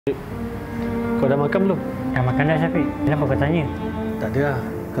Kau dah makan belum? Dah makan dah, Syafiq. Kenapa kau tanya? Tak ada lah.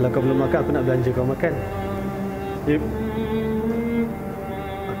 Kalau kau belum makan, aku nak belanja kau makan. Yip.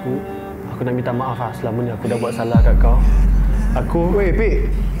 Aku nak minta maaf lah. Selama ni aku dah buat salah kat kau. Weh,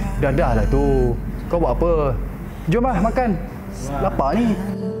 Pik. Dah lah tu. Kau buat apa? Jom lah makan. Lapar ni.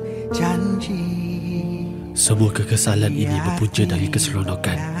 Semua kekesalan ini berpunca dari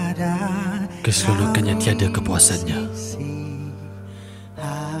keseronokan. Keseronokan yang tiada kepuasannya,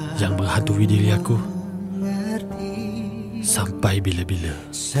 yang menghantui diri aku sampai bila-bila.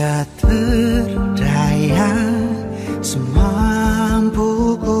 Seterdaya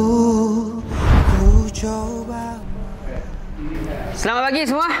semampuku ku coba. Selamat pagi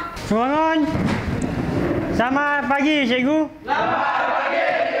semua. Semangat. Selamat pagi, cikgu. Selamat pagi,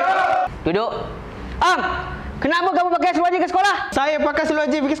 cikgu. Duduk. Kenapa kamu pakai seluar jeans ke sekolah? Saya pakai seluar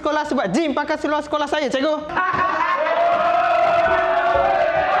jeans pergi sekolah sebab Jim pakai seluar sekolah saya, cikgu.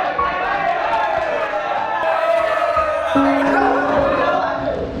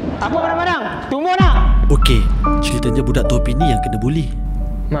 Apa barang-barang? Tumbuh nak? Okey, ceritanya budak topi ni yang kena buli.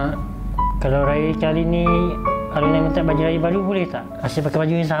 Mak, kalau raya kali ni Alun nak minta baju raya baru boleh tak? Asyik pakai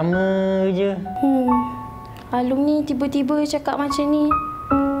baju yang sama je. Alun ni tiba-tiba cakap macam ni.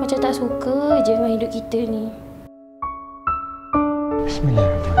 Macam tak suka je dengan hidup kita ni.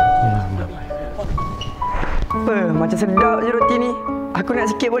 Bismillahirrahmanirrahim. Apa? Macam sedap je roti ni. Aku nak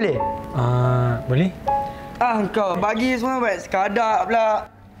sikit boleh? Boleh? Kau bagi semua baik sekadar pula.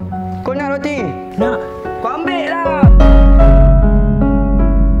 Kau nak roti? Nak. Kau ambil lah.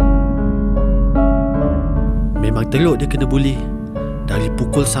 Memang teruk dia kena buli. Dari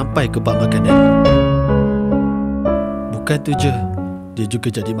pukul sampai ke bab makanan. Bukan tu je, dia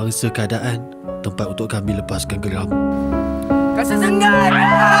juga jadi mangsa keadaan, tempat untuk kami lepaskan geram. Rasa senggat.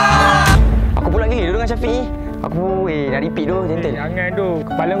 Aku pula gila dengan Syafiq ni. Aku nak repeat tu, gentle. Jangan tu.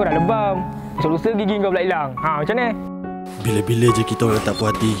 Kepala kau dah lebam. Lusa gigi kau pula hilang. Macam ni? Bila-bila je kita orang tak puas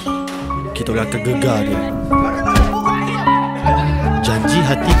hati, kita orang akan gegar dia. Janji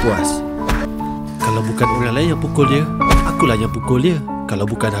hati puas. Kalau bukan orang lain yang pukul dia, akulah yang pukul dia. Kalau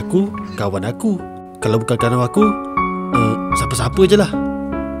bukan aku, kawan aku. Kalau bukan kawan aku, siapa-siapa je lah.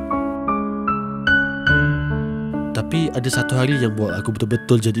 Tapi ada satu hari yang buat aku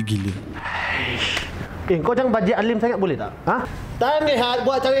betul-betul jadi gila. Kau jangan bajet alim sangat boleh tak? Time rehat,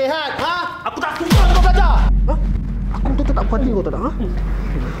 buat cara rehat. Aku tak suka kau belajar. Aku betul-betul tak puas hati kau tak nak?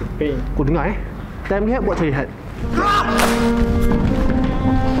 Kau dengar Time rehat, buat cara rehat. Tak.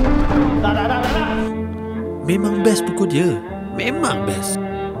 Memang best pukul dia. Memang best.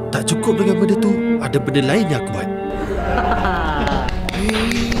 Tak cukup dengan benda tu, ada benda lain yang aku buat.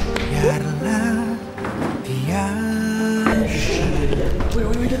 Biarlah dia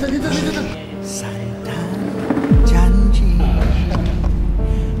santan janji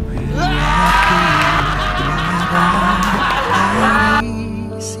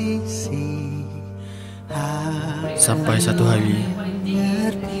Sampai satu hari,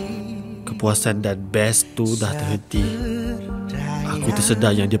 kepuasan dan best tu dah terhenti. Aku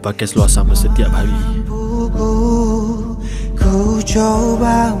tersedar yang dia pakai seluar sama setiap hari. Ku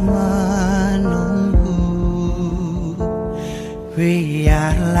coba menunggu,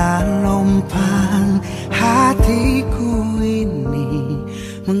 biarlah lompang hatiku ini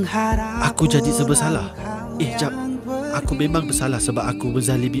mengharap. Aku jadi serba salah. Jap. Aku memang bersalah sebab aku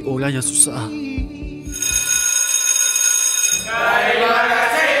menzalimi orang yang susah.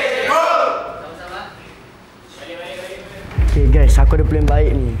 Okay guys, aku ada plan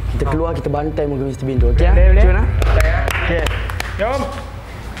baik ni. Kita keluar, kita bantai muka Mr. Bean tu. Okay? Boleh. Cuma nak? Okay. Jom.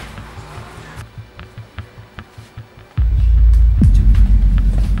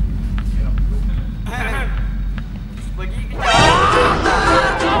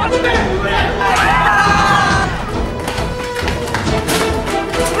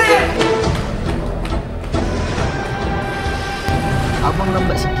 Abang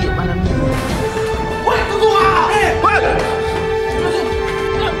lambat sikit malam ni.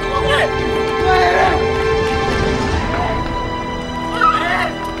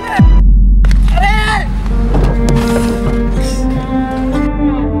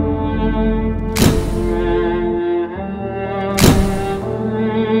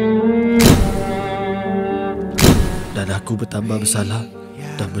 Dan aku bertambah bersalah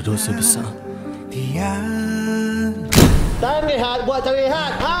dan berdosa besar. Time rehat, buat cara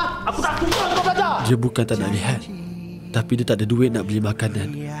rehat. Aku tak suka kau belajar. Dia bukan tak nak lihat, tapi dia tak ada duit nak beli makanan.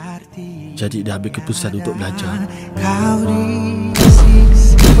 Jadi dia ambil keputusan untuk belajar. Kau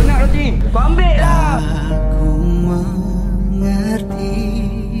disiksa. Kau nak roti? Kau ambil lah. Aku mengerti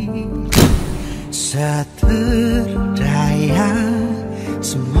seterdaya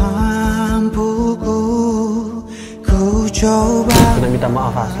semampuku ku coba. Aku nak minta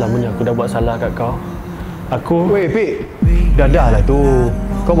maaf lah selamanya aku dah buat salah kat kau. Weh, Pik. Dah lah tu.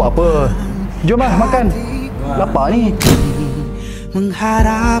 Kau buat apa? Jom lah makan. Lapar ni.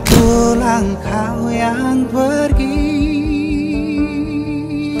 Mengharap pulang kau yang pergi.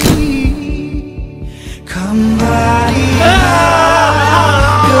 Kembalilah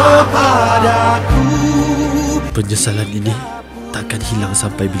kepadaku. Penyesalan ini takkan hilang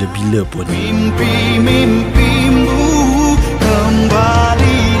sampai bila-bila pun. Mimpi-mimpimu kembali.